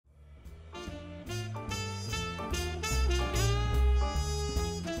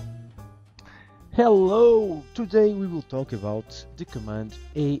Hello! Today we will talk about the command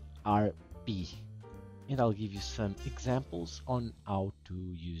ARP and I'll give you some examples on how to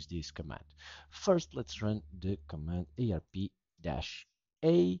use this command. First, let's run the command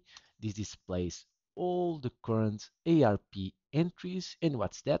ARP-A. This displays all the current ARP entries. And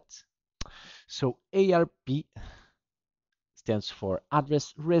what's that? So ARP stands for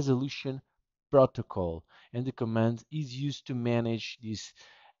Address Resolution Protocol, and the command is used to manage this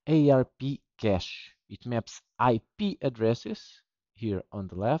ARP cache. It maps IP addresses here on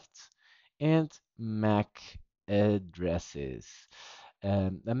the left and MAC addresses.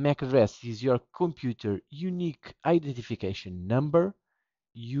 A MAC address is your computer unique identification number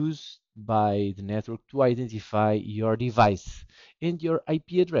used by the network to identify your device, and your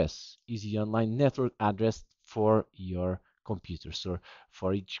IP address is the online network address for your computer. So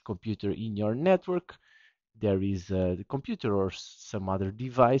for each computer in your network, there is the computer or some other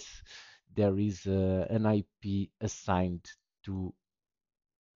device, there is an IP assigned to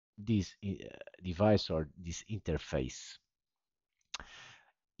this device or this interface.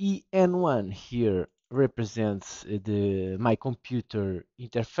 EN1 here represents the my computer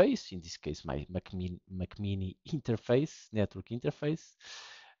interface, in this case my Mac Mini interface, network interface,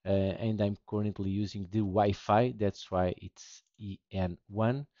 and I'm currently using the Wi-Fi, that's why it's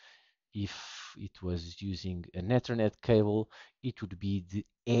EN1. If it was using an Ethernet cable, it would be the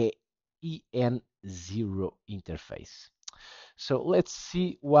EN0 interface. So let's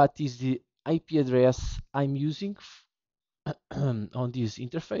see what is the IP address I'm using on this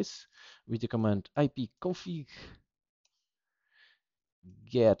interface with the command ipconfig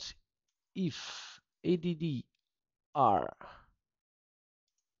get if addr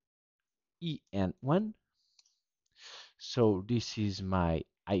en1. So this is my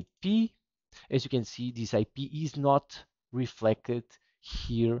IP. As you can see, this IP is not reflected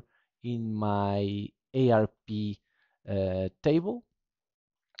here in my ARP table.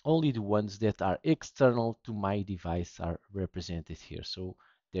 Only the ones that are external to my device are represented here. So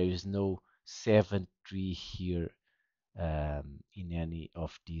there is no 7.3 here in any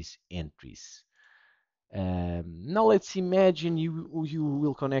of these entries. Now let's imagine you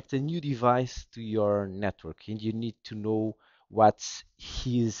will connect a new device to your network and you need to know what's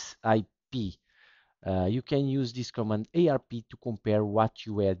his IP. You can use this command ARP to compare what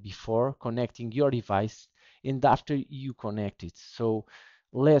you had before connecting your device and after you connect it. So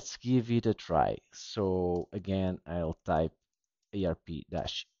let's give it a try. So again, I'll type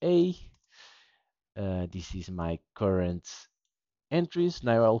ARP-A. This is my current entries.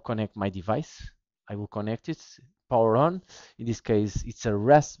 Now I'll connect my device. I will connect it, power on. In this case, it's a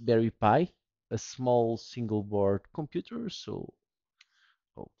Raspberry Pi, a small single board computer. So,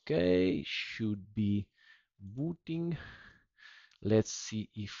 okay, should be booting. Let's see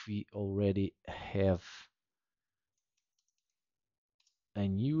if we already have a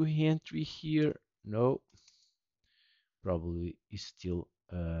new entry here. No, probably is still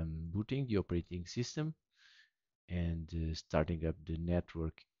booting the operating system and starting up the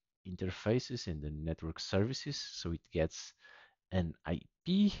network interfaces and the network services. So it gets an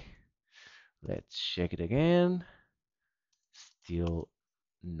IP. Let's check it again. Still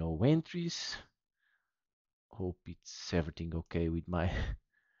no entries. Hope it's everything okay with my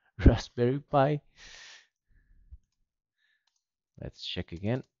Raspberry Pi. Let's check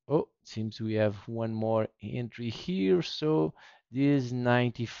again. Oh, it seems we have one more entry here. So this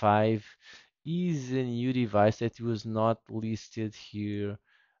 95 is a new device that was not listed here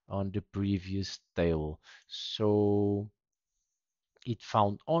on the previous table. So it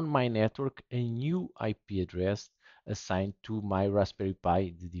found on my network a new IP address assigned to my Raspberry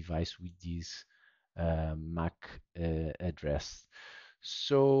Pi, the device with this MAC address.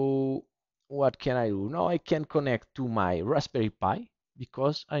 So what can I do? Now I can connect to my Raspberry Pi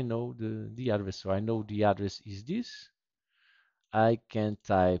because I know the address. So I know the address is this. I can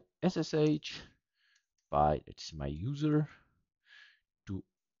type SSH Pi, that's my user, to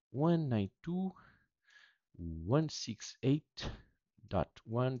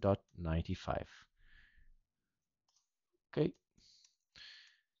 192.168.1.95. Okay,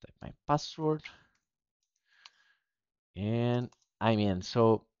 type my password and I'm in.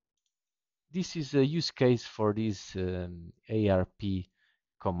 So this is a use case for this ARP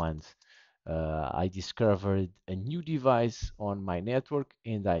command. I discovered a new device on my network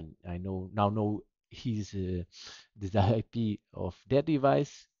and I know his the IP of that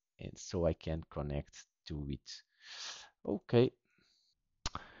device and so I can connect to it. Okay,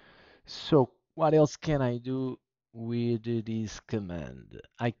 so what else can I do with this command?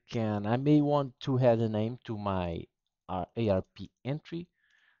 I may want to add a name to my ARP entry.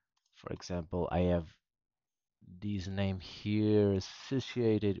 For example, I have this name here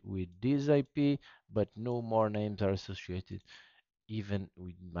associated with this IP, but no more names are associated even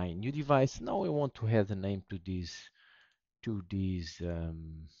with my new device. Now I want to add a name to this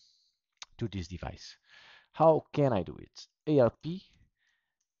um, to this device. How can I do it? ARP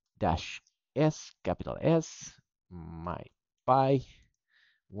dash S, capital S, my pi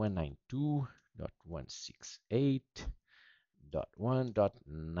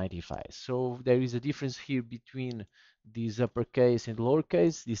 192.168.1.95. So there is a difference here between this uppercase and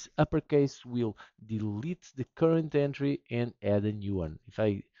lowercase. This uppercase will delete the current entry and add a new one.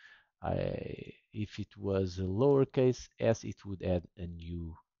 If it was a lowercase s, it would add a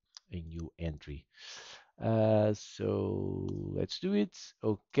new entry. So let's do it.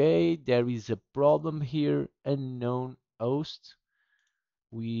 Okay, there is a problem here, unknown host.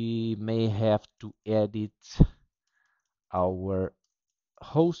 We may have to edit our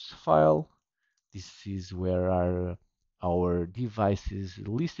host file. This is where our devices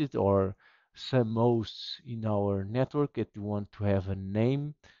listed, or some hosts in our network that we want to have a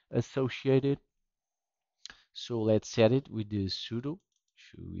name associated. So let's set it with the sudo.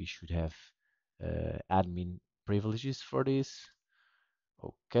 We should have admin privileges for this.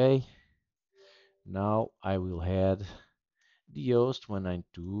 Okay. Now I will add the host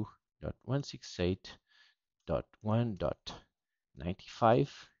 192.168.1.95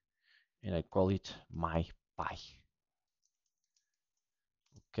 and I call it my pi.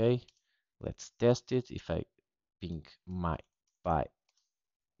 Okay. Let's test it. If I ping my pi,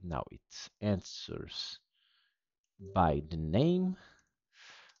 now it answers by the name.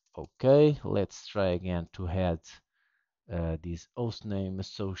 Okay, let's try again to add this host name,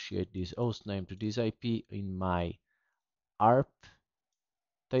 associate this host name to this IP in my ARP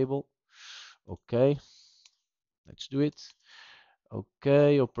table. Okay, let's do it.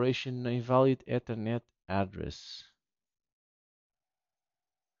 Okay, operation invalid Ethernet address.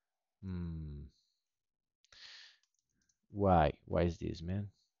 Why? Why is this, man?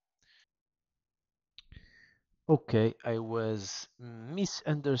 Okay, I was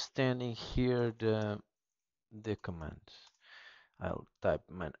misunderstanding here the command. I'll type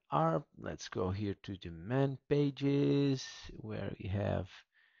man arp. Let's go here to the man pages where we have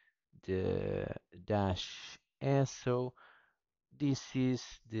the dash s. So this is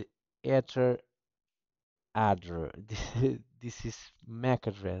the ether address. This is MAC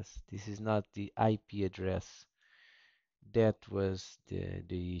address. This is not the IP address. That was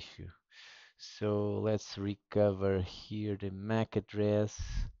the issue. So let's recover here the MAC address.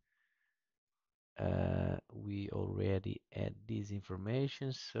 We already add this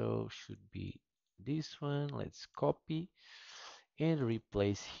information, so should be this one. Let's copy and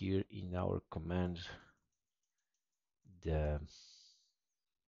replace here in our command the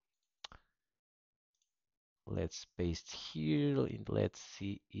let's paste here and let's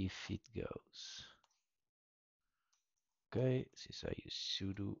see if it goes. Okay, since I use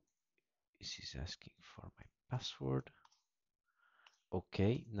sudo, this is asking for my password.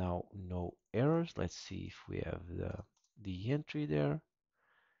 Okay, now no errors. Let's see if we have the entry there.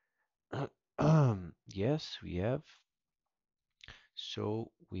 Yes, we have.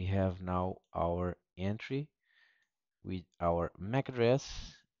 So we have now our entry with our MAC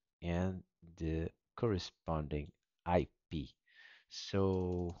address and the corresponding IP.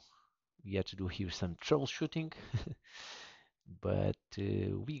 So we had to do here some troubleshooting, but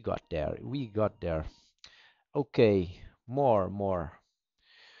we got there. We got there. Okay, more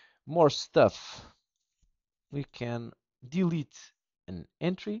stuff. We can delete an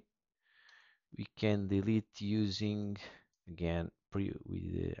entry. We can delete using again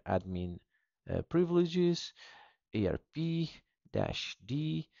with the admin privileges, ARP-D,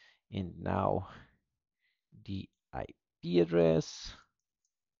 and now the IP address.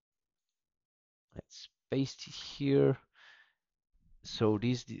 Let's paste it here. So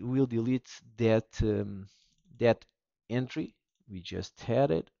this will delete that entry we just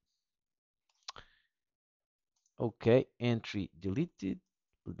had it. Okay, entry deleted.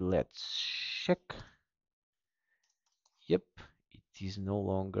 Let's check. Yep, it is no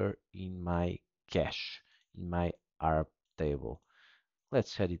longer in my cache, in my ARP table.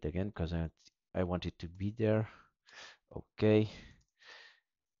 Let's set it again because I want it to be there. Okay.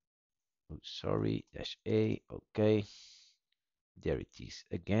 Oh, sorry, dash A. Okay. There it is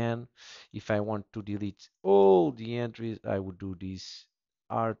again. If I want to delete all the entries, I would do this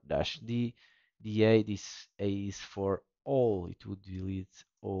R-D. The A, this A is for all. It would delete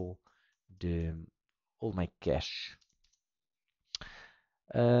all my cache.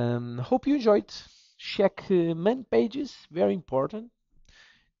 Hope you enjoyed. Check man pages, very important.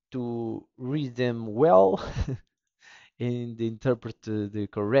 to read them well and interpret the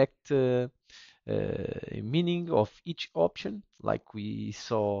correct meaning of each option, like we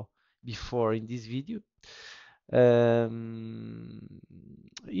saw before in this video. Um,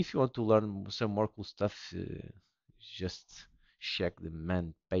 if you want to learn some more cool stuff, just check the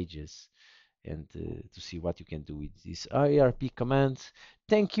man pages and to see what you can do with these IRP commands.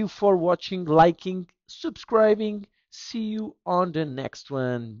 Thank you for watching, liking, subscribing. See you on the next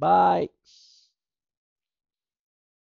one. Bye.